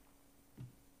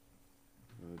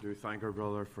do thank our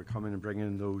brother for coming and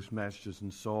bringing those messages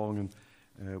and song,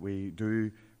 and we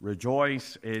do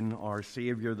rejoice in our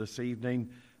Saviour this evening,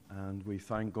 and we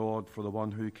thank God for the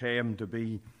one who came to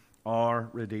be our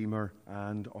Redeemer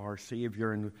and our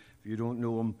Saviour. And if you don't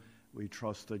know him, we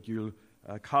trust that you'll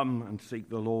come and seek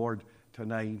the Lord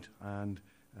tonight and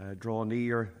draw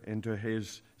near into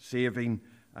his saving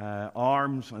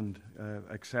arms and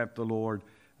accept the Lord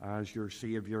as your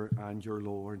Saviour and your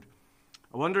Lord.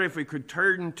 I wonder if we could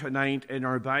turn tonight in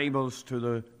our Bibles to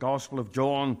the Gospel of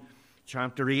John,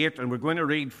 chapter 8, and we're going to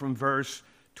read from verse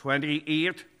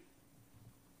 28.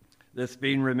 This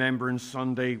being Remembrance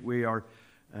Sunday, we are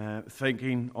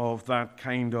thinking of that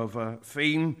kind of a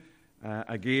theme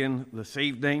again this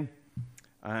evening,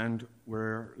 and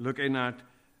we're looking at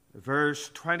verse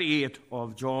 28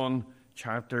 of John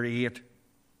chapter 8.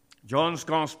 John's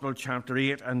Gospel, chapter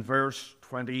 8, and verse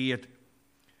 28.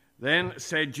 Then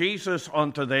said Jesus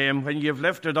unto them, When ye have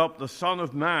lifted up the Son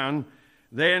of Man,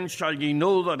 then shall ye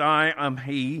know that I am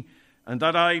he, and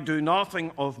that I do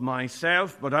nothing of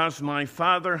myself, but as my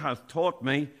Father hath taught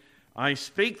me, I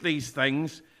speak these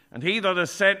things, and he that has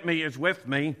sent me is with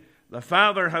me. The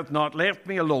Father hath not left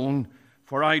me alone,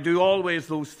 for I do always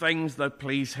those things that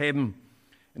please him.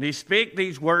 And he spake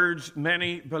these words,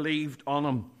 many believed on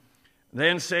him.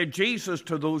 Then said Jesus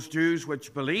to those Jews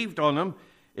which believed on him,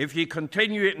 If ye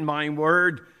continue in my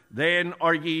word, then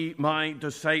are ye my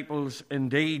disciples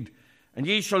indeed. And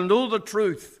ye shall know the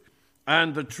truth,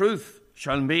 and the truth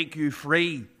shall make you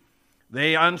free.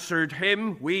 They answered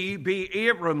him, We be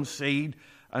Abraham's seed,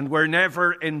 and were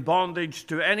never in bondage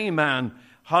to any man.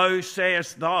 How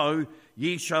sayest thou,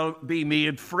 Ye shall be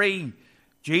made free?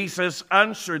 Jesus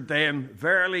answered them,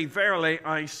 Verily, verily,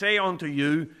 I say unto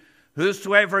you,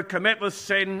 Whosoever committeth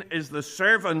sin is the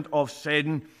servant of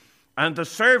sin, and the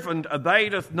servant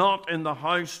abideth not in the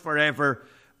house forever,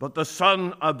 but the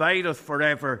Son abideth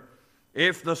forever.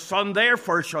 If the Son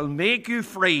therefore shall make you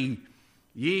free,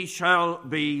 ye shall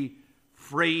be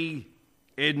free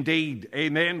indeed.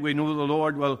 Amen. We know the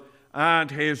Lord will add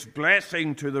his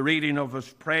blessing to the reading of his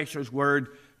precious word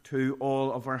to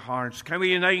all of our hearts. Can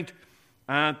we unite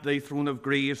at the throne of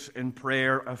grace in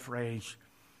prayer afresh?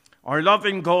 Our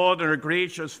loving God and our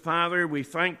gracious Father, we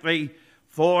thank thee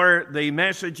for the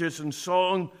messages and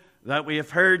song that we have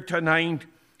heard tonight.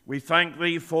 We thank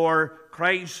thee for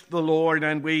Christ the Lord,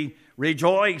 and we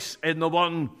rejoice in the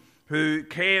one who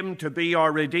came to be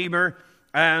our Redeemer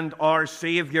and our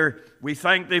Saviour. We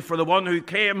thank thee for the one who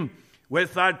came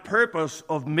with that purpose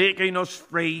of making us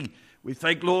free. We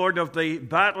thank, Lord, of the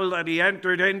battle that he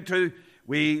entered into.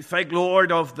 We thank,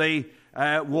 Lord, of the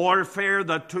warfare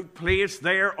that took place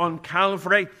there on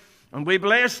Calvary. And we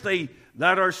bless thee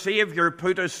that our Saviour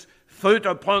put his foot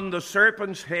upon the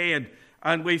serpent's head,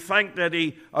 and we thank that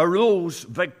he arose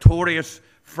victorious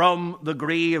from the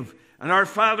grave. And our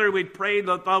Father, we pray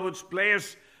that thou wouldst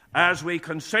bless as we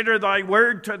consider thy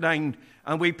word tonight,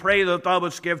 and we pray that thou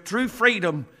wouldst give true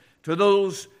freedom to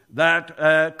those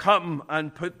that come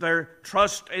and put their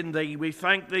trust in thee. We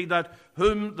thank thee that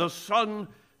whom the Son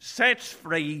sets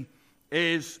free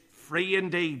is free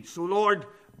indeed. So, Lord,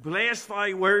 bless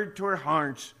thy word to our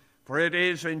hearts, for it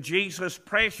is in Jesus'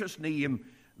 precious name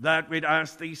that we'd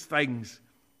ask these things.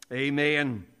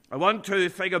 Amen. I want to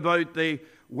think about the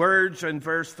words in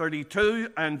verse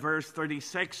 32 and verse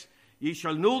 36. Ye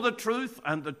shall know the truth,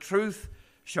 and the truth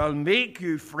shall make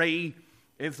you free.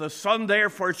 If the Son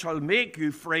therefore shall make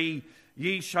you free,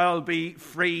 ye shall be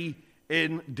free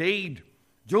indeed.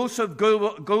 Joseph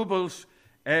Goebbels,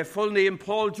 full name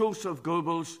Paul Joseph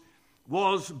Goebbels,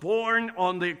 was born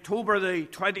on the October the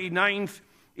 29th,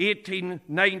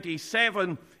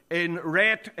 1897 in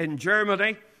Reth in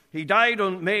Germany. He died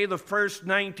on May the 1st,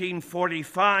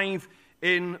 1945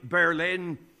 in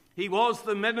Berlin. He was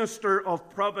the minister of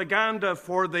propaganda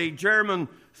for the German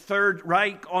Third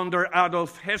Reich under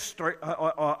Adolf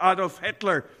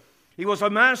Hitler. He was a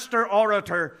master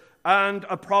orator and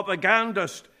a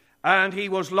propagandist, and he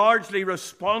was largely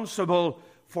responsible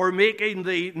for making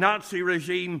the Nazi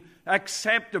regime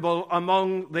acceptable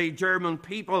among the German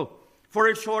people. For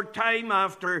a short time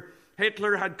after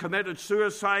Hitler had committed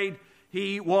suicide,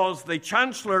 he was the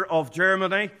Chancellor of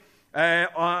Germany,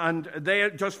 and they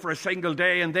just for a single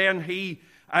day, and then he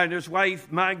and his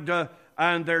wife Magda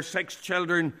and their 6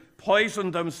 children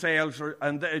poisoned themselves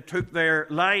and they took their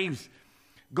lives.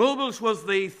 Goebbels was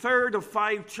the third of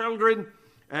 5 children.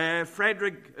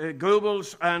 Frederick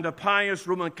Goebbels, and a pious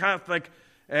Roman Catholic,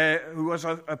 who was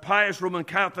a pious Roman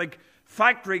Catholic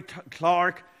factory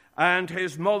clerk, and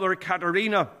his mother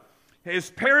Katerina. His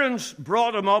parents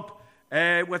brought him up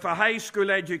with a high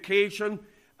school education,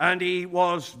 and he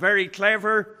was very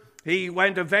clever He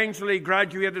eventually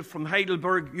graduated from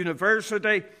Heidelberg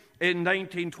University in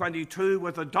 1922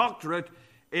 with a doctorate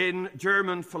in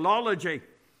German philology.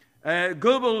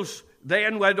 Goebbels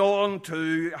then went on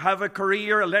to have a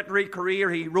literary career.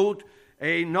 He wrote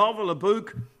a novel, a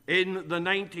book in the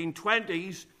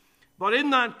 1920s. But in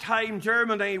that time,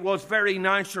 Germany was very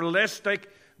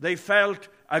nationalistic. They felt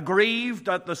aggrieved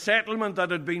at the settlement that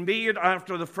had been made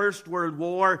after the First World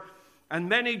War. And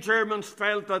many Germans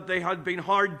felt that they had been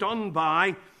hard done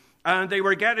by, and they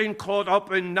were getting caught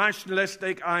up in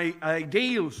nationalistic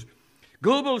ideals.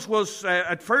 Goebbels was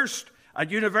at first at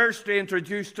university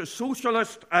introduced to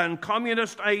socialist and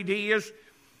communist ideas.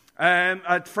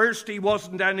 At first he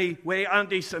wasn't any way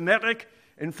anti-Semitic.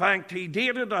 In fact, he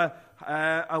dated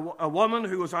a woman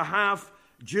who was a half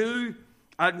Jew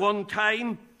at one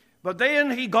time. But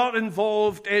then he got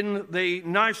involved in the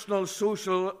National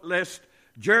Socialist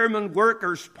German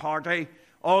Workers' Party,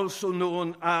 also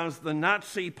known as the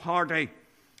Nazi Party.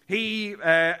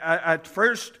 At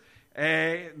first,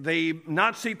 the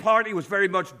Nazi Party was very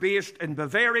much based in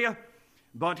Bavaria,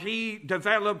 but he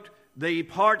developed the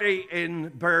party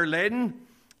in Berlin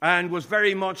and was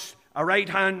very much a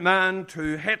right-hand man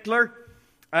to Hitler,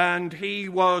 and he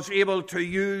was able to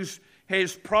use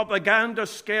his propaganda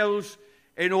skills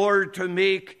in order to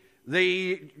make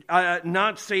the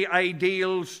Nazi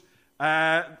ideals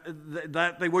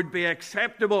that they would be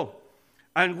acceptable.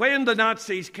 And when the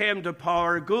Nazis came to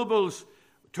power, Goebbels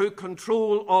took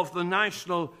control of the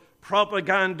national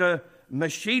propaganda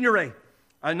machinery,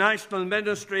 a national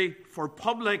ministry for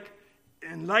public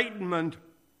enlightenment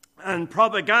and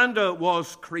propaganda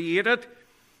was created,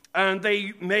 and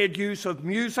they made use of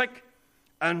music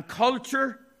and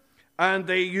culture, and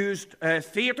they used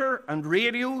theatre and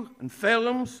radio and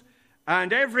films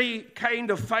and every kind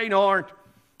of fine art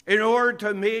in order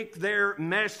to make their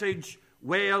message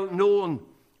well known.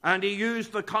 And he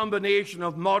used the combination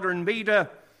of modern media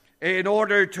in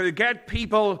order to get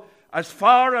people as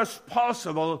far as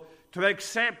possible to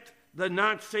accept the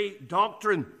Nazi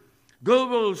doctrine.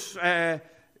 Goebbels'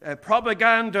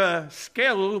 propaganda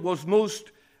skill was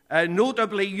most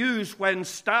notably used when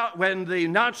the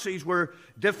Nazis were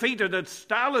defeated at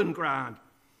Stalingrad.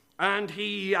 And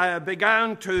he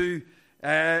began to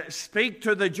speak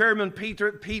to the German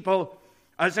people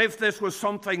as if this was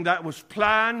something that was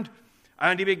planned.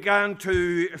 And he began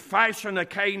to fashion a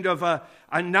kind of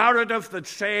a narrative that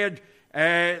said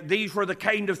these were the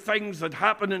kind of things that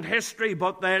happened in history,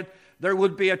 but that there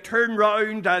would be a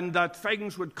turnaround and that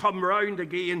things would come round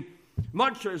again,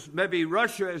 much as maybe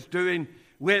Russia is doing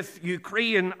with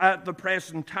Ukraine at the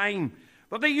present time.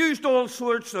 But they used all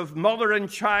sorts of mother and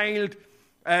child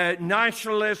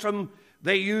nationalism.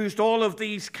 They used all of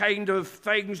these kind of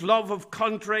things, love of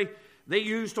country. They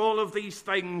used all of these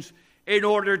things in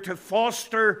order to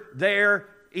foster their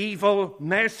evil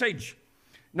message.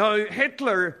 Now,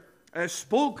 Hitler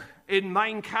spoke in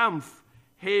Mein Kampf,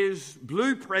 his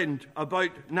blueprint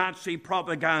about Nazi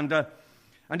propaganda,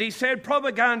 and he said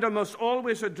propaganda must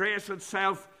always address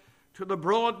itself to the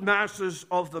broad masses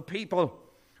of the people.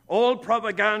 All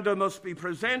propaganda must be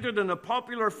presented in a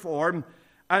popular form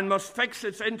and must fix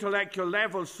its intellectual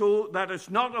level so that it's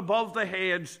not above the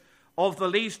heads of the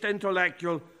least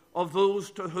intellectual of those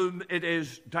to whom it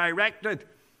is directed.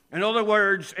 In other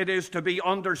words, it is to be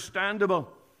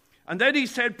understandable. And then he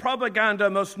said propaganda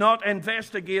must not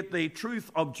investigate the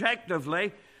truth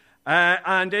objectively,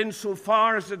 and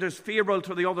insofar as it is favorable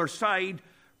to the other side,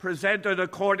 presented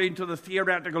according to the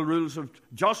theoretical rules of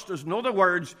justice. In other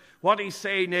words, what he's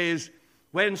saying is,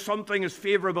 when something is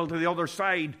favorable to the other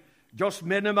side, just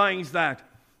minimize that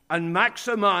and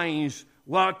maximize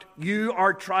what you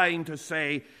are trying to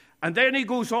say. And then he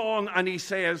goes on and he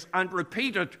says, and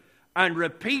repeat it, and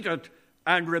repeat it,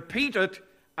 and repeat it,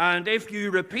 and if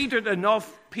you repeat it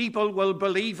enough, people will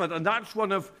believe it. And that's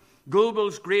one of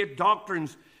Goebbels' great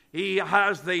doctrines. He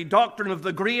has the doctrine of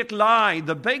the great lie,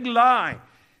 the big lie.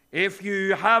 If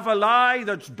you have a lie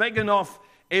that's big enough,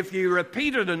 if you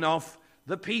repeat it enough,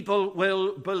 the people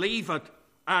will believe it.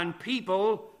 And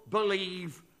people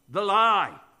believe the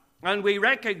lie. And we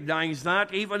recognize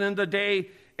that even in the day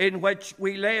in which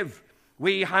we live.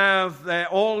 We have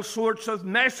all sorts of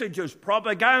messages,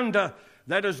 propaganda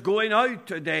that is going out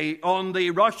today on the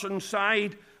Russian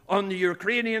side, on the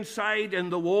Ukrainian side,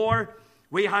 in the war.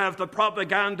 We have the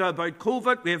propaganda about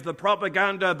COVID. We have the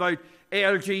propaganda about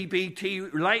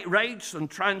LGBT rights and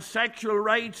transsexual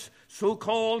rights,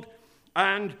 so-called.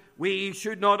 And we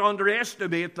should not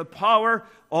underestimate the power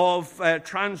of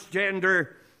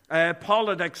transgender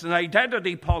politics and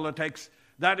identity politics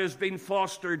that has been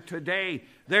fostered today.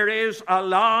 There is a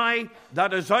lie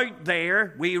that is out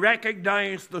there. We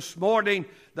recognize this morning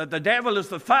that the devil is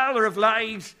the father of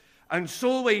lies, and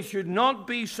so we should not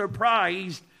be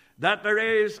surprised that there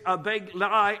is a big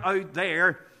lie out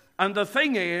there. And the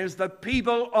thing is that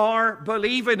people are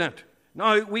believing it.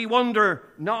 Now, we wonder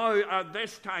now at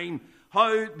this time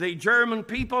how the German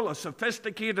people, a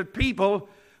sophisticated people,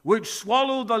 would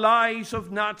swallow the lies of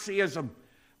Nazism.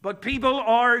 But people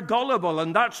are gullible,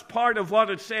 and that's part of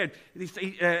what it said.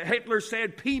 Hitler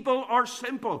said, people are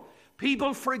simple.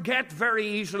 People forget very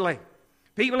easily.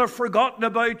 People have forgotten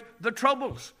about the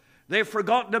Troubles. They've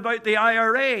forgotten about the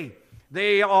IRA.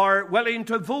 They are willing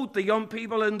to vote. The young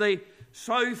people in the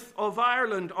south of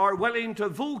Ireland are willing to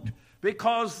vote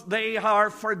because they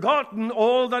are forgotten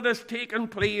all that has taken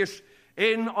place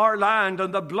in our land,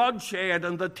 and the bloodshed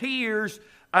and the tears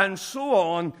and so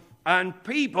on. And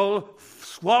people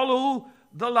swallow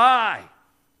the lie.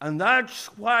 And that's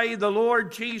why the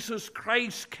Lord Jesus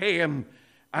Christ came.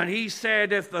 And he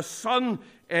said, if the Son,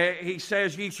 he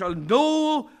says, ye shall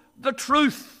know the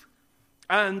truth,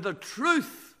 and the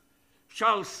truth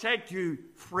shall set you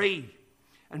free.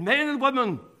 And men and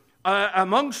women,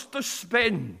 amongst the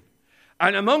spin,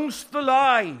 and amongst the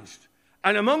lies,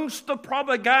 and amongst the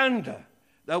propaganda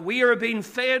that we are being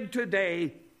fed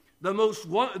today, the most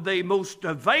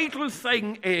vital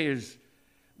thing is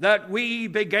that we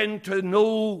begin to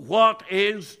know what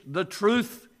is the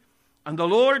truth. And the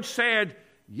Lord said,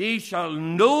 ye shall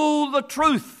know the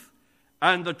truth,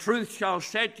 and the truth shall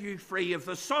set you free. If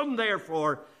the Son,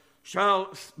 therefore,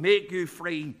 shall make you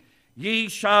free, ye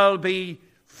shall be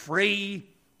free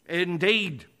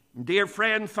indeed. Dear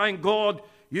friend, thank God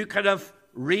you can have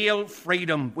real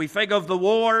freedom. We think of the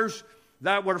wars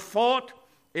that were fought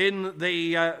in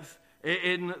the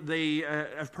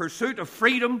pursuit of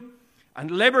freedom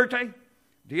and liberty.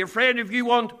 Dear friend, if you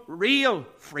want real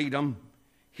freedom,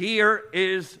 here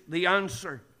is the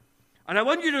answer. And I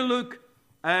want you to look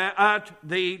at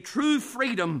the true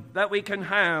freedom that we can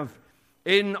have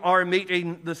in our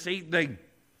meeting this evening.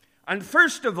 And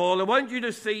first of all, I want you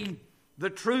to see the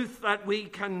truth that we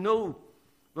can know.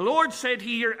 The Lord said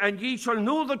here, and ye shall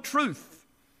know the truth,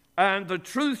 and the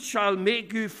truth shall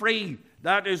make you free.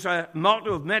 That is a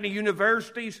motto of many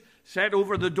universities, set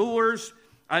over the doors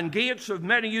and gates of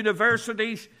many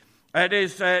universities. It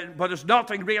is, but it's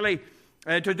nothing really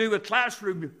to do with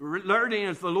classroom learning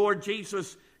as the Lord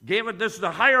Jesus gave it. This is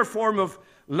a higher form of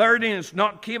learning. It's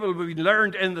not capable of being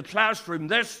learned in the classroom.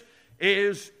 This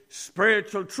is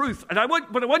spiritual truth. But I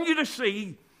want you to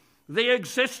see the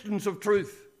existence of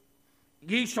truth.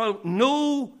 Ye shall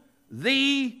know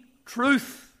the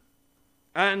truth.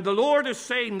 And the Lord is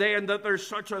saying then that there's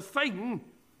such a thing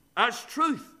as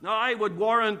truth. Now, I would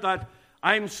warrant that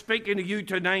I'm speaking to you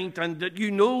tonight and that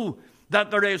you know that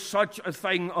there is such a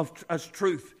thing as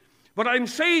truth. But I'm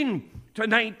saying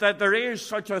tonight that there is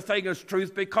such a thing as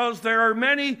truth because there are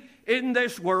many in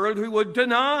this world who would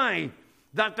deny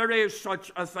that there is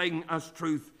such a thing as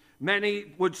truth. Many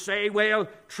would say, well,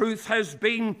 truth has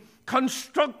been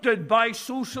constructed by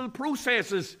social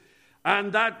processes,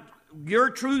 and that your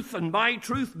truth and my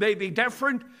truth may be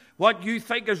different. What you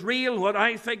think is real, what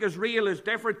I think is real is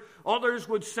different. Others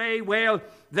would say, well,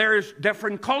 there's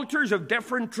different cultures of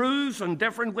different truths and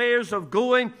different ways of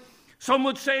going. Some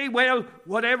would say, well,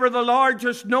 whatever the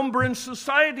largest number in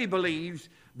society believes,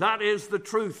 that is the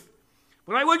truth.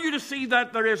 But I want you to see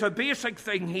that there is a basic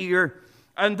thing here,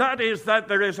 and that is that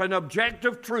there is an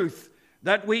objective truth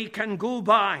that we can go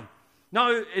by.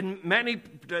 Now, many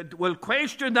will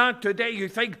question that today. You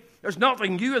think there's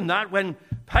nothing new in that. When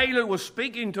Pilate was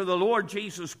speaking to the Lord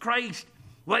Jesus Christ,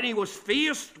 when he was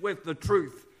faced with the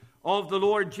truth of the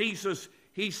Lord Jesus,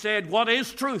 he said, what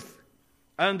is truth?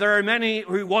 And there are many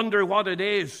who wonder what it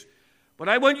is. But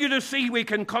I want you to see we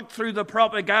can cut through the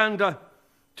propaganda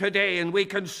today, and we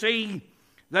can see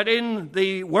that in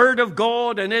the Word of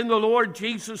God and in the Lord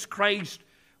Jesus Christ,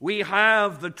 we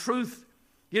have the truth.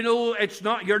 You know,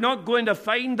 you're not going to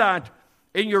find that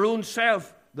in your own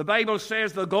self. The Bible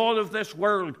says the God of this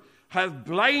world hath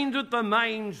blinded the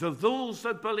minds of those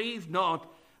that believe not,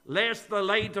 lest the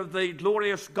light of the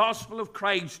glorious gospel of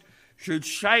Christ should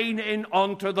shine in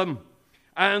unto them.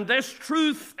 And this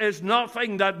truth is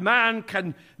nothing that man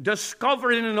can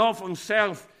discover in and of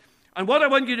himself. And what I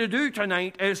want you to do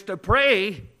tonight is to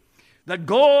pray that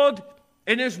God,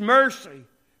 in his mercy,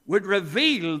 would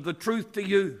reveal the truth to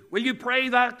you. Will you pray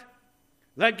that?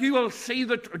 That you will see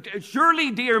the truth.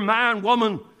 Surely, dear man,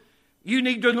 woman, you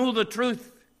need to know the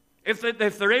truth. If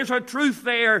there is a truth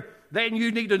there, then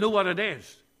you need to know what it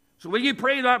is. So will you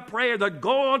pray that prayer that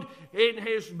God, in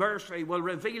his mercy, will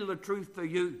reveal the truth to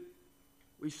you?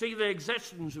 we see the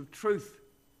existence of truth,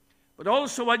 but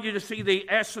also want you to see the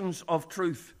essence of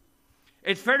truth.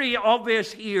 It's very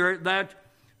obvious here that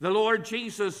the Lord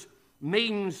Jesus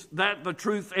means that the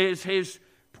truth is his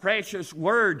precious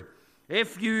word.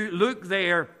 If you look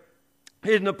there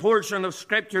in the portion of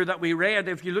Scripture that we read,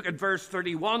 if you look at verse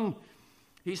 31,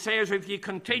 he says, if ye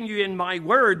continue in my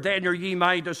word, then are ye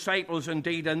my disciples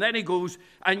indeed. And then he goes,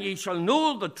 and ye shall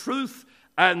know the truth,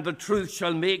 and the truth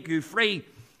shall make you free.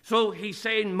 So he's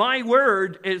saying, my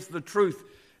word is the truth.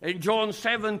 In John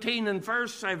 17 and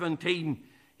verse 17,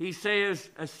 he says,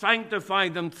 sanctify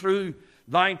them through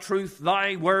thy truth,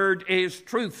 thy word is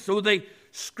truth. So the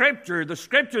scripture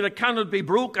that cannot be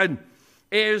broken,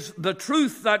 is the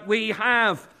truth that we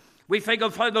have. We think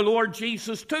of how the Lord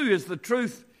Jesus too is the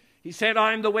truth. He said,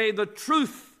 I am the way, the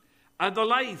truth, and the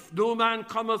life. No man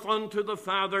cometh unto the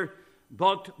Father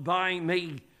but by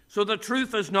me. So the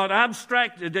truth is not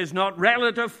abstract, it is not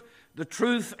relative. The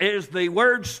truth is the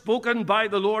word spoken by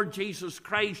the Lord Jesus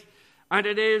Christ, and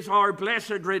it is our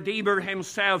blessed Redeemer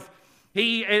himself.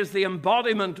 He is the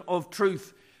embodiment of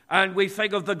truth. And we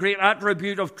think of the great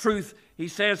attribute of truth. He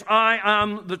says, I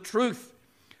am the truth.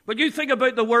 But you think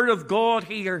about the Word of God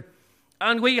here,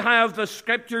 and we have the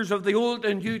Scriptures of the Old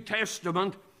and New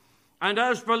Testament, and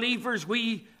as believers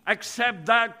we accept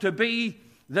that to be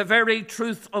the very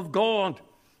truth of God.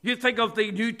 You think of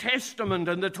the New Testament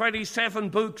and the 27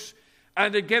 books,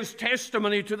 and it gives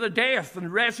testimony to the death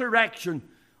and resurrection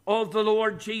of the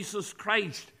Lord Jesus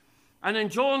Christ. And in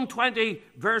John 20,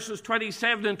 verses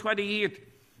 27 and 28,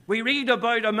 we read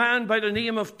about a man by the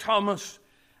name of Thomas.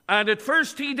 And at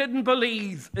first he didn't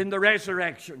believe in the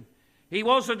resurrection. He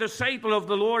was a disciple of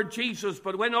the Lord Jesus,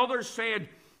 but when others said,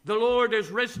 the Lord is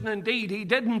risen indeed, he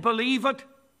didn't believe it.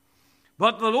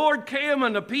 But the Lord came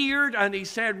and appeared, and he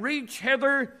said, reach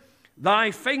hither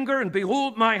thy finger, and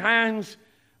behold my hands,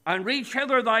 and reach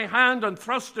hither thy hand, and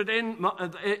thrust it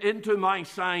into my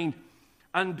side,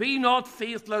 and be not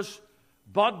faithless,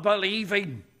 but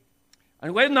believing.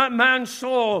 And when that man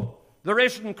saw the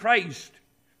risen Christ,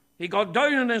 he got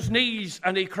down on his knees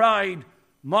and he cried,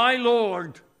 my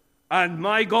Lord and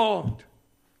my God.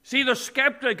 See, the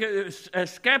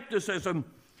skepticism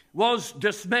was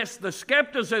dismissed. The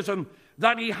skepticism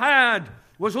that he had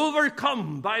was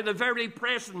overcome by the very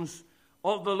presence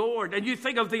of the Lord. And you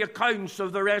think of the accounts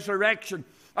of the resurrection,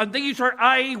 and these are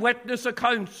eyewitness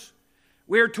accounts.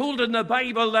 We're told in the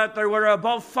Bible that there were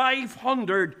above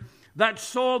 500 that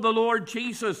saw the Lord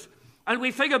Jesus. And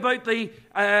we think about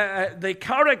the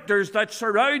characters that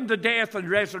surround the death and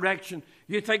resurrection.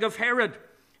 You think of Herod.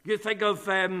 You think of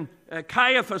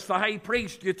Caiaphas, the high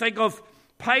priest. You think of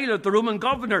Pilate, the Roman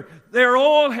governor. They're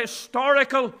all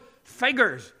historical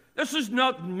figures. This is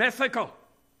not mythical.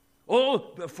 Oh,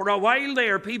 for a while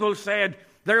there, people said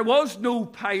there was no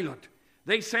Pilate.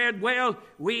 They said, well,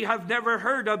 we have never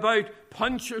heard about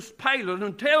Pontius Pilate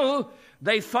until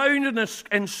they found an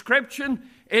inscription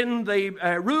in the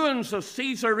ruins of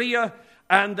Caesarea,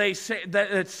 and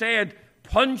it said,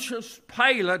 Pontius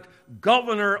Pilate,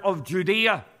 governor of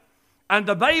Judea. And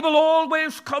the Bible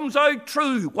always comes out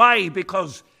true. Why?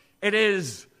 Because it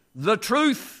is the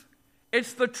truth.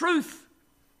 It's the truth.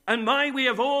 And we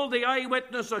have all the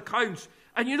eyewitness accounts.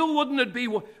 And you know, wouldn't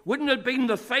it been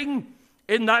the thing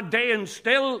in that day? And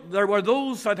still there were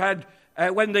those that had,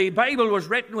 when the Bible was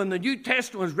written, when the New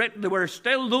Testament was written, there were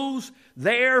still those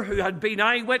there who had been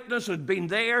eyewitness, had been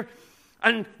there.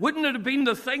 And wouldn't it have been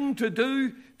the thing to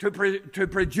do to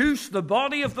produce the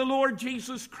body of the Lord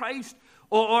Jesus Christ,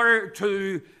 or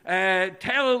to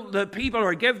tell the people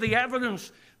or give the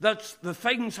evidence that the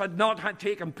things had not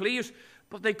taken place?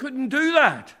 But they couldn't do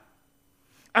that.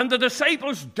 And the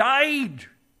disciples died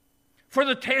for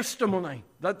the testimony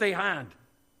that they had.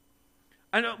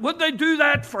 And would they do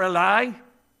that for a lie?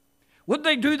 Would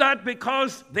they do that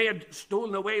because they had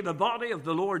stolen away the body of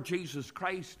the Lord Jesus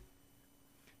Christ?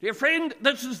 Dear friend,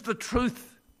 this is the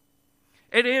truth.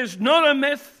 It is not a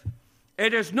myth.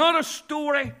 It is not a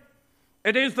story.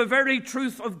 It is the very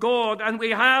truth of God. And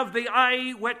we have the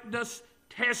eyewitness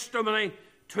testimony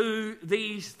to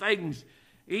these things.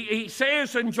 He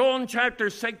says in John chapter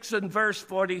 6 and verse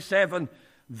 47,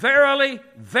 verily,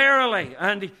 verily,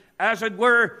 and as it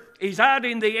were, he's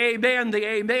adding the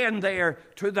amen there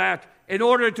to that in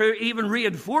order to even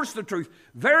reinforce the truth.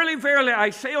 Verily, verily,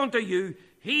 I say unto you,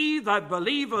 he that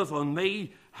believeth on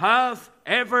me hath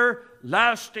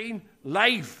everlasting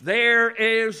life. There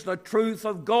is the truth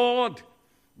of God.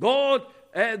 God,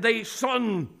 the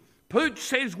Son, puts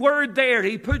his word there.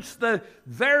 He puts the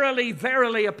verily,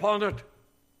 verily upon it.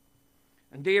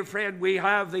 And dear friend, we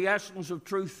have the essence of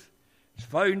truth. It's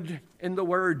found in the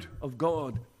Word of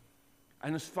God.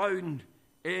 And it's found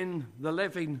in the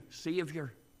living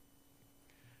Savior.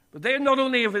 But then not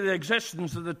only of the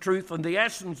existence of the truth and the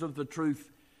essence of the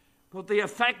truth, but the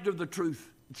effect of the truth.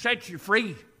 It sets you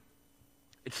free.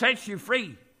 It sets you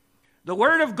free. The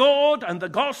Word of God and the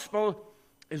gospel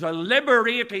is a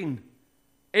liberating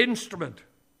instrument.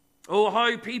 Oh,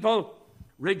 how people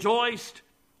rejoiced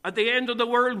at the end of the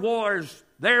world wars.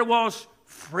 There was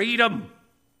freedom.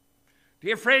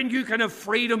 Dear friend, you can have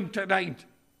freedom tonight.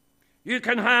 You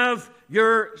can have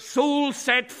your soul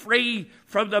set free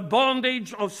from the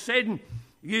bondage of sin.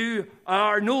 You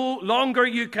are no longer,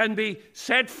 you can be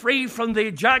set free from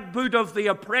the jackboot of the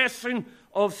oppression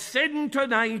of sin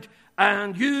tonight,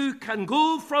 and you can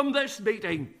go from this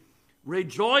meeting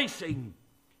rejoicing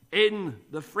in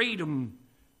the freedom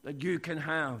that you can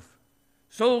have.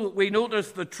 So we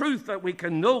notice the truth that we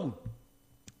can know.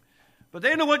 But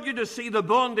then I want you to see the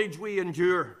bondage we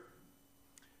endure.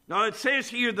 Now it says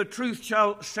here, the truth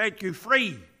shall set you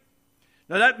free.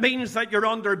 Now that means that you're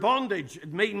under bondage.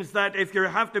 It means that if you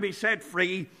have to be set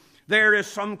free, there is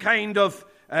some kind of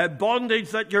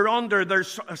bondage that you're under.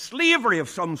 There's a slavery of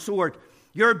some sort.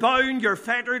 You're bound, you're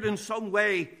fettered in some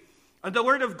way. And the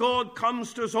Word of God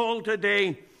comes to us all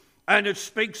today, and it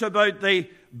speaks about the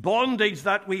bondage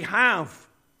that we have.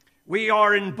 We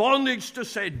are in bondage to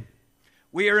sin.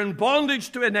 We are in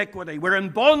bondage to iniquity. We're in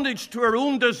bondage to our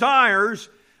own desires,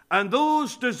 and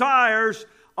those desires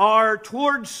are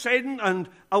towards sin and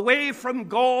away from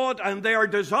God, and they are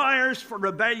desires for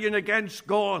rebellion against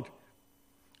God.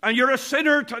 And you're a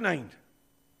sinner tonight.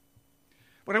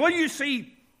 But I want you to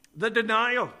see the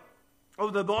denial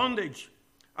of the bondage.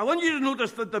 I want you to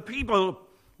notice that the people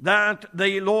that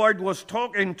the Lord was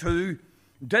talking to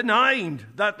denied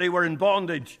that they were in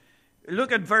bondage.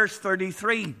 Look at verse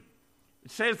 33. It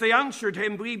says, they answered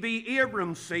him, we be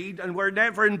Abraham's seed, and were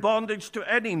never in bondage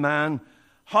to any man.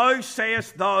 How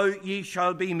sayest thou, ye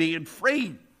shall be made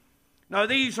free? Now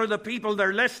these are the people,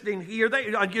 they're listening here.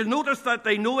 And you'll notice that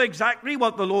they know exactly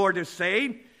what the Lord is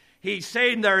saying. He's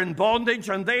saying they're in bondage,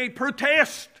 and they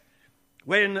protest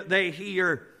when they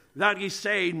hear that he's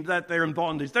saying that they're in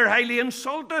bondage. They're highly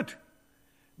insulted.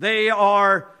 They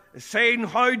are saying,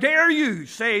 how dare you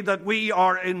say that we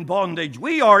are in bondage?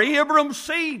 We are Abraham's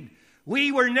seed.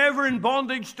 We were never in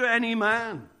bondage to any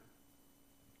man.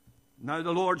 Now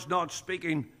the Lord's not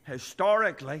speaking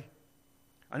historically.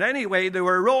 And anyway, they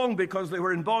were wrong because they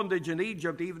were in bondage in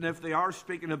Egypt, even if they are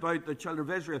speaking about the children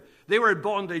of Israel. They were in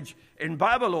bondage in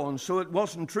Babylon, so it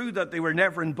wasn't true that they were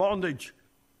never in bondage.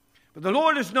 But the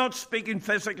Lord is not speaking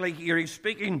physically here. He's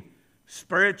speaking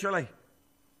spiritually.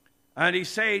 And he's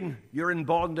saying, you're in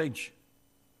bondage.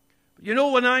 But you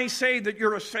know, when I say that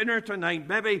you're a sinner tonight,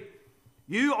 maybe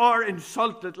you are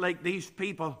insulted like these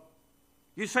people.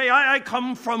 You say, I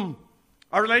come from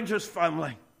a religious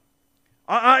family.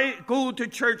 I go to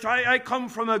church. I come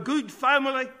from a good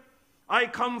family. I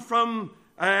come from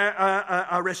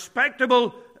a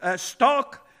respectable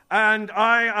stock. And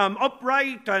I am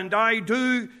upright, and I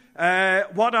do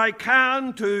what I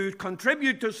can to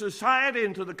contribute to society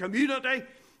and to the community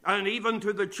and even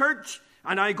to the church.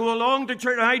 And I go along to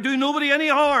church, and I do nobody any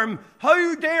harm.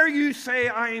 How dare you say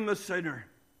I'm a sinner?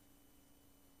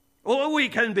 Oh, we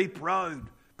can be proud.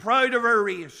 Proud of our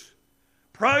race.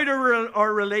 Proud of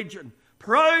our religion.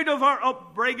 Proud of our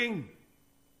upbringing.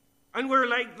 And we're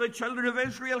like the children of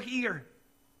Israel here.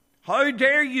 How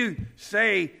dare you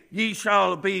say, ye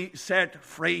shall be set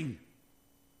free?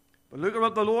 But look at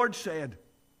what the Lord said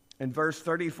in verse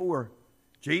 34.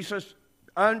 Jesus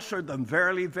answered them,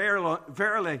 verily, verily,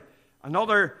 verily.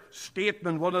 Another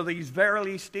statement, one of these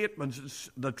verily statements, is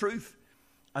the truth,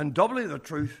 and doubly the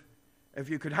truth. If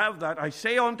you could have that, I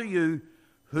say unto you,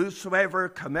 whosoever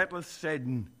committeth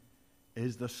sin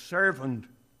is the servant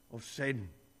of sin.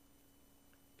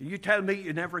 Can you tell me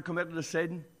you never committed a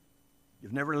sin?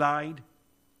 You've never lied.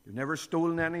 You've never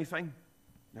stolen anything.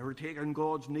 Never taken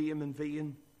God's name in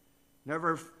vain.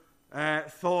 Never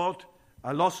thought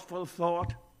a lustful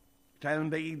thought. Tell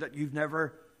me that you've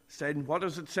never sinned. What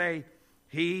does it say?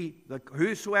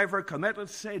 Whosoever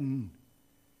committeth sin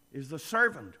is the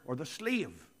servant or the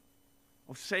slave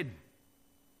of sin.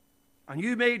 And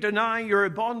you may deny your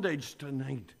bondage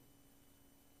tonight.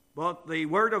 But the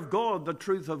Word of God, the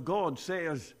truth of God,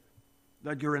 says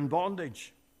that you're in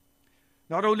bondage.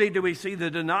 Not only do we see the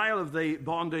denial of the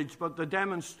bondage, but the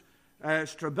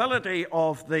demonstrability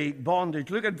of the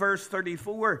bondage. Look at verse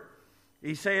 34.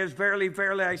 He says, verily,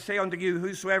 verily, I say unto you,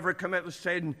 whosoever committeth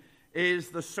sin is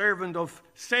the servant of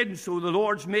sin. So the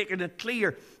Lord's making it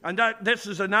clear. And that this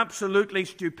is an absolutely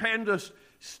stupendous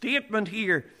statement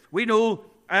here. We know,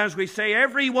 as we say,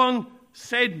 everyone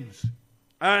sins.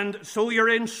 And so you're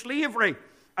in slavery.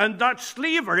 And that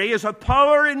slavery is a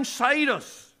power inside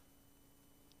us.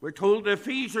 We're told in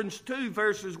Ephesians 2,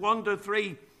 verses 1 to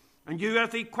 3, and you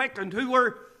hath he quickened, who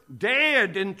were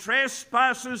dead in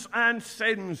trespasses and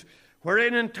sins,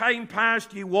 wherein in time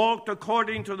past ye walked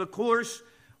according to the course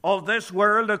of this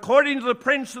world, according to the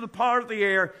prince of the power of the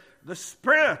air, the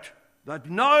spirit that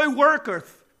now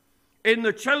worketh in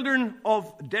the children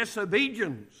of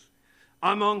disobedience,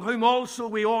 among whom also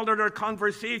we ordered our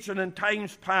conversation in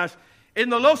times past, in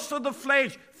the lust of the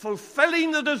flesh,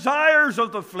 fulfilling the desires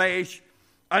of the flesh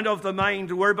and of the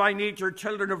mind, were by nature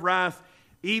children of wrath,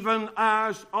 even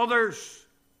as others.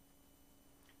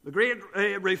 The great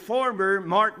reformer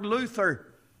Martin Luther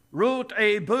wrote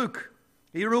a book.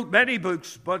 He wrote many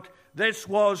books, but this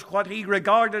was what he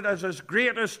regarded as his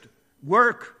greatest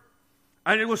work.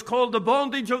 And it was called The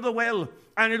Bondage of the Will.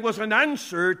 And it was an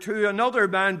answer to another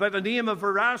man by the name of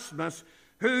Erasmus,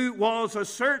 who was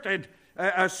asserting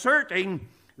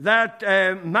that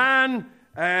man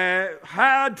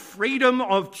had freedom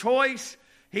of choice.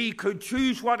 He could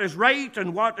choose what is right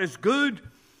and what is good.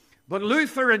 But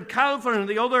Luther and Calvin and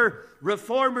the other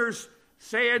reformers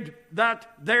said that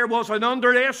there was an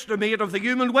underestimate of the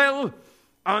human will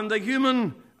and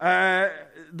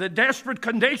the desperate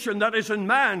condition that is in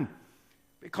man,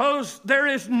 because there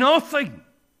is nothing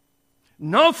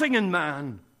in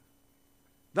man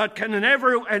that can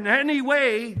in any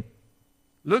way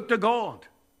look to God.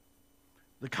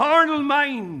 The carnal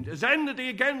mind is enmity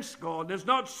against God, is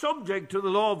not subject to the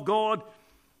law of God,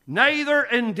 neither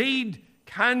indeed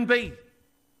can be.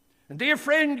 And dear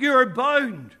friend, you are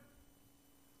bound.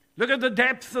 Look at the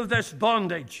depth of this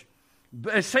bondage.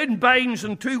 Sin binds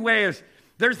in two ways.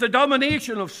 There's the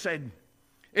domination of sin,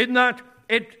 in that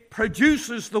it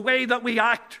produces the way that we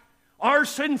act. Our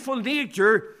sinful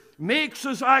nature makes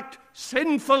us act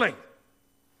sinfully.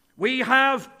 We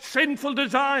have sinful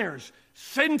desires,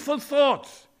 sinful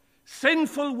thoughts,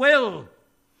 sinful will.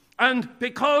 And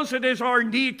because it is our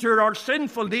nature, our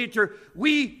sinful nature,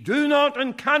 we do not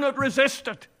and cannot resist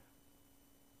it.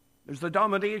 There's the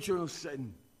domination of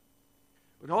sin.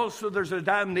 But also there's a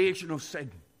damnation of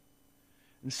sin.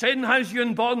 And sin has you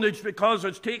in bondage because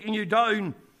it's taking you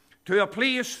down to a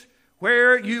place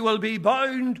where you will be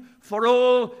bound for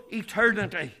all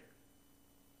eternity.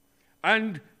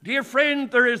 And dear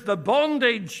friend, there is the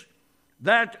bondage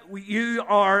that you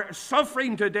are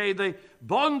suffering today, the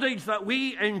bondage that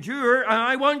we endure, and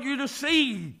I want you to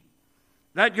see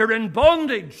that you're in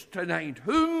bondage tonight.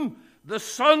 Whom the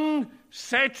Son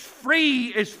sets free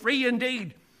is free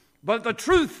indeed. But the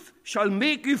truth shall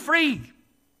make you free.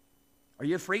 Are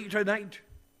you free tonight?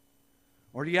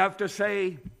 Or do you have to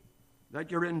say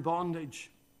that you're in bondage?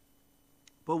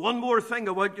 But one more thing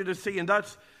I want you to see, and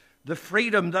that's the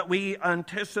freedom that we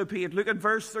anticipate. Look at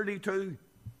verse 32.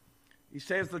 He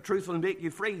says the truth will make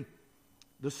you free.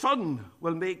 The Son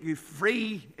will make you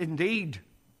free indeed.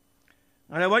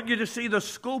 And I want you to see the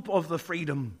scope of the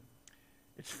freedom.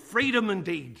 It's freedom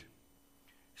indeed.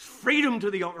 It's freedom to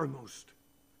the uttermost.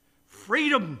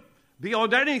 Freedom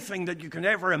beyond anything that you can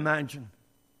ever imagine.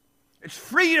 It's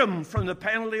freedom from the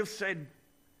penalty of sin.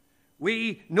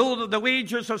 We know that the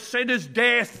wages of sin is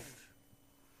death.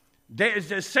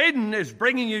 The sin is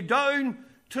bringing you down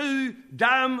to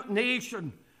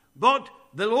damnation. But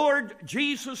the Lord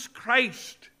Jesus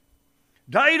Christ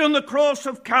died on the cross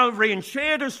of Calvary and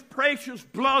shed his precious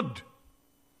blood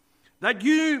that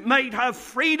you might have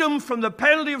freedom from the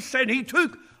penalty of sin. He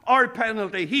took our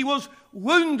penalty. He was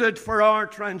wounded for our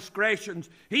transgressions.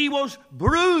 He was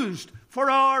bruised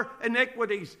for our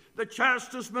iniquities. The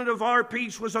chastisement of our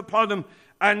peace was upon him,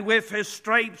 and with his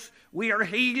stripes we are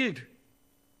healed.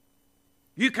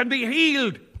 You can be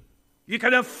healed. You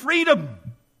can have freedom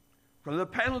from the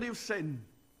penalty of sin.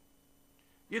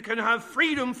 You can have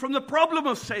freedom from the problem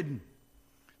of sin,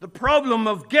 the problem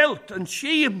of guilt and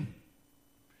shame.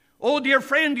 Oh, dear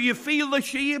friend, do you feel the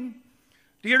shame?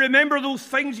 Do you remember those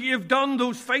things you have done,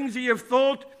 those things you have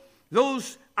thought,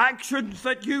 those actions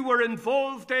that you were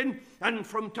involved in, and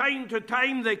from time to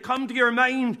time they come to your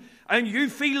mind, and you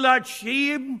feel that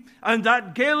shame and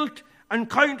that guilt, and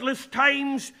countless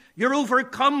times you're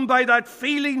overcome by that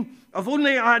feeling of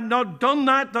only I had not done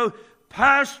that, the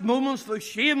past moments, the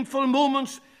shameful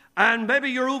moments, and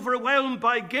maybe you're overwhelmed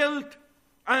by guilt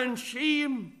and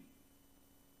shame.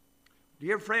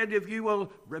 Dear friend, if you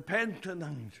will repent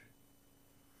tonight,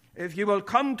 if you will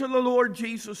come to the Lord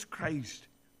Jesus Christ,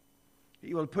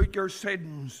 he will put your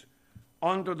sins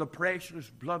under the precious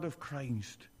blood of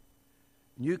Christ.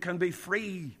 And you can be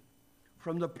free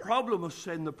from the problem of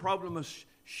sin, the problem of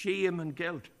shame and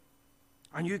guilt.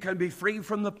 And you can be free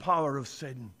from the power of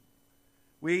sin.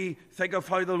 We think of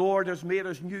how the Lord has made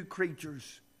us new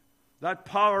creatures. that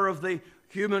power of the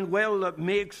human will that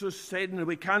makes us sin and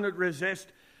we cannot resist.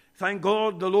 Thank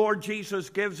God the Lord Jesus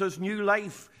gives us new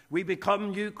life. We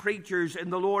become new creatures in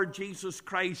the Lord Jesus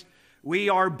Christ. We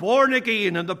are born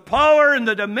again, and the power and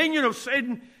the dominion of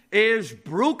sin is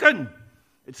broken.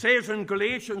 It says in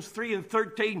Galatians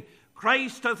 3:13,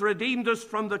 Christ hath redeemed us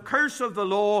from the curse of the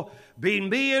law, being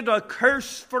made a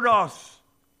curse for us.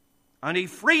 And he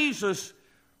frees us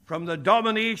from the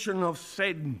domination of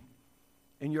sin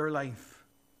in your life.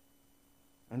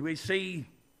 And we see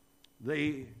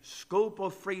the scope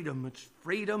of freedom. It's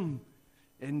freedom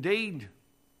indeed.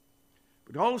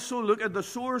 But also look at the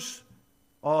source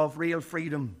of real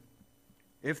freedom.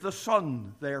 If the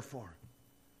Son, therefore,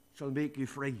 shall make you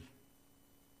free.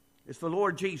 It's the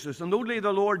Lord Jesus, and only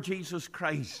the Lord Jesus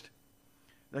Christ,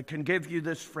 that can give you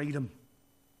this freedom.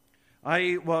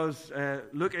 I was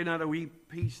looking at a wee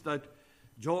piece that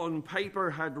John Piper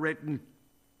had written,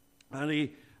 and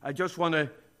I just want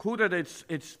to quote it.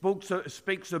 It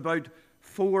speaks about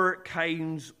 4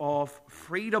 kinds of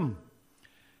freedom.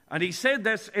 And he said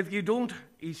this,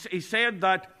 he said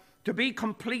that to be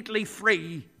completely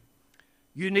free,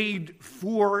 you need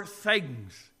 4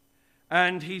 things.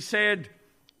 And he said,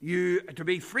 to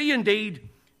be free indeed,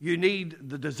 you need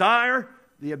the desire,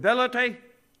 the ability,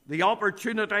 the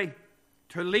opportunity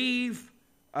to leave,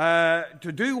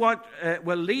 to do what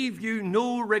will leave you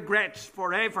no regrets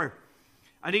forever.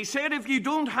 And he said, if you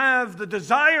don't have the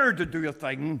desire to do a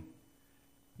thing,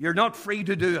 you're not free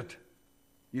to do it.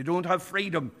 You don't have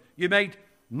freedom. You might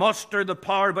muster the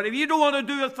power, but if you don't want to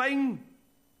do a thing,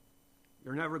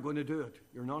 you're never going to do it.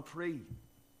 You're not free.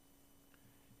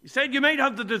 He said you might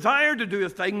have the desire to do a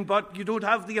thing, but you don't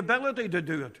have the ability to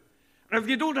do it. And if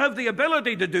you don't have the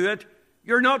ability to do it,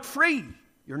 you're not free.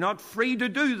 You're not free to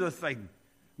do the thing.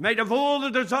 You might have all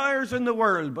the desires in the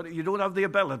world, but if you don't have the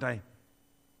ability,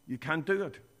 you can't do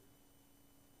it.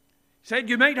 He said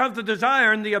you might have the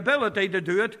desire and the ability to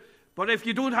do it, but if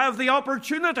you don't have the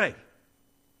opportunity,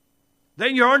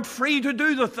 then you aren't free to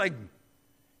do the thing.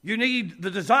 You need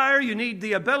the desire, you need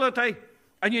the ability,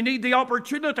 and you need the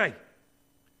opportunity.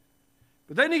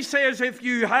 But then he says if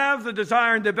you have the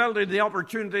desire and the ability and the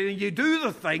opportunity, and you do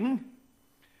the thing,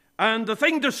 and the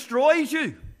thing destroys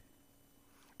you,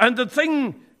 and the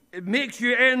thing makes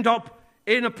you end up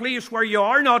in a place where you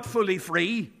are not fully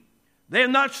free,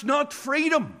 then that's not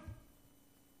freedom.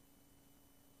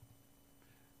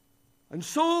 And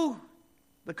so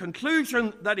the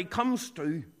conclusion that he comes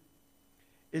to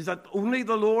is that only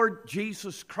the Lord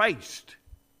Jesus Christ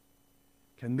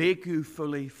can make you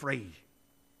fully free.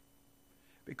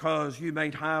 Because you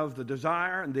might have the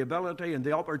desire and the ability and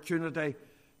the opportunity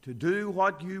to do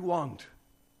what you want.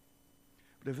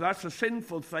 But if that's a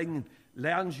sinful thing and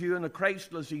lands you in a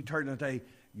Christless eternity,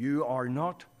 you are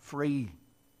not free.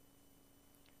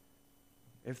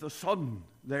 If the Son,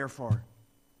 therefore,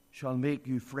 shall make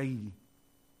you free,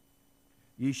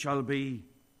 ye shall be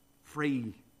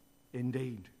free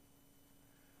indeed.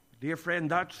 Dear friend,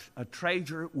 that's a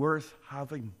treasure worth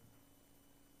having.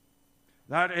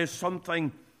 That is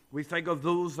something we think of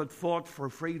those that fought for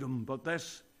freedom, but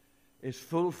this is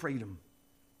full freedom,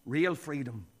 real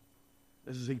freedom.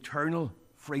 This is eternal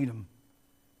freedom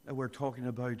that we're talking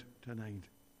about tonight.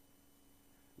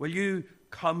 Will you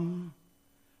come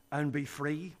and be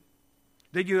free?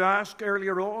 Did you ask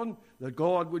earlier on that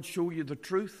God would show you the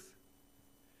truth?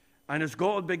 And has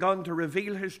God begun to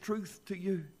reveal his truth to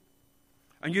you?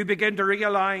 And you begin to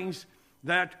realize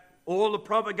that all the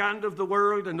propaganda of the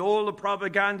world and all the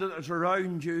propaganda that's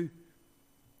around you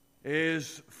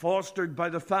is fostered by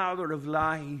the father of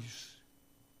lies.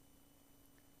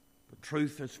 The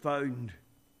truth is found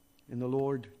in the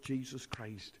Lord Jesus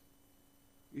Christ.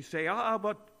 You say,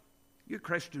 but you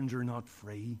Christians are not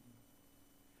free.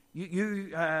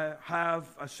 You have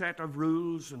a set of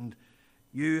rules, and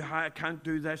you can't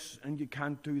do this and you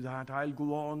can't do that. I'll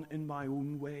go on in my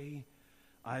own way.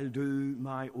 I'll do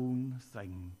my own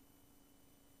thing.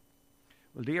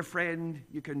 Well, dear friend,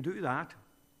 you can do that.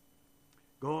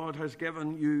 God has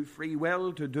given you free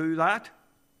will to do that.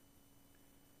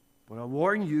 But I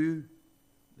warn you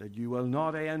that you will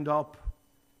not end up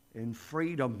in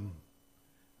freedom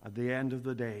at the end of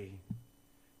the day.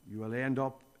 You will end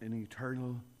up in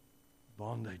eternal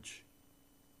bondage.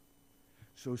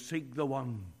 So seek the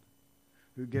one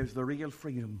who gives the real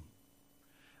freedom,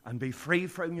 and be free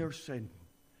from your sin,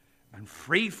 and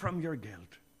free from your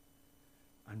guilt,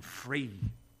 and free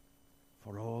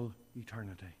for all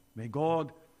eternity. May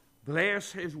God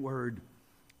bless his word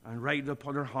and write it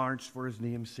upon our hearts for his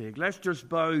name's sake. Let's just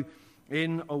bow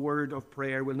in a word of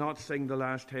prayer. We'll not sing the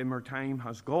last hymn. Our time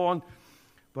has gone.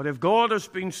 But if God has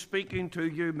been speaking to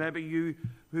you, maybe you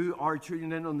who are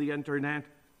tuning in on the internet,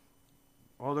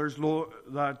 others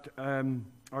that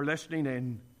are listening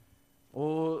in,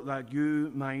 that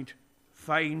you might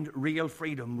find real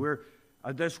freedom. We're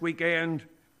at this weekend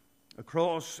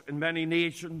across in many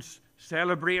nations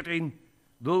celebrating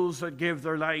those that give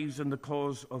their lives in the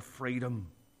cause of freedom.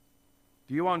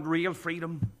 Do you want real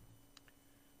freedom?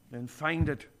 Then find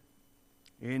it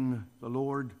in the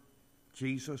Lord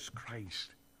Jesus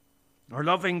Christ. Our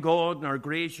loving God and our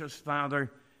gracious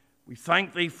Father, we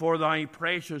thank Thee for Thy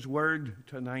precious word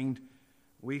tonight.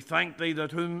 We thank Thee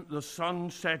that whom the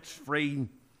Son sets free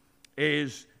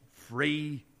is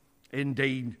free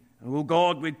indeed. And, O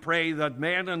God, we pray that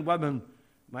men and women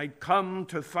might come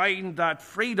to find that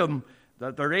freedom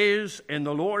that there is in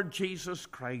the Lord Jesus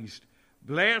Christ.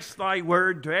 Bless Thy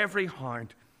word to every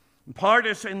heart. Impart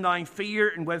us in Thy fear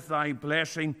and with Thy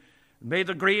blessing. May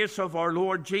the grace of our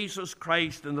Lord Jesus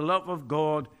Christ and the love of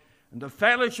God and the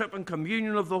fellowship and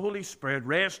communion of the Holy Spirit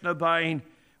rest and abide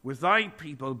with Thy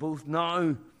people both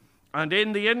now and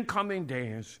in the incoming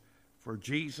days. For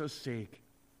Jesus' sake,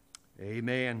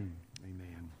 amen.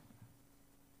 Amen.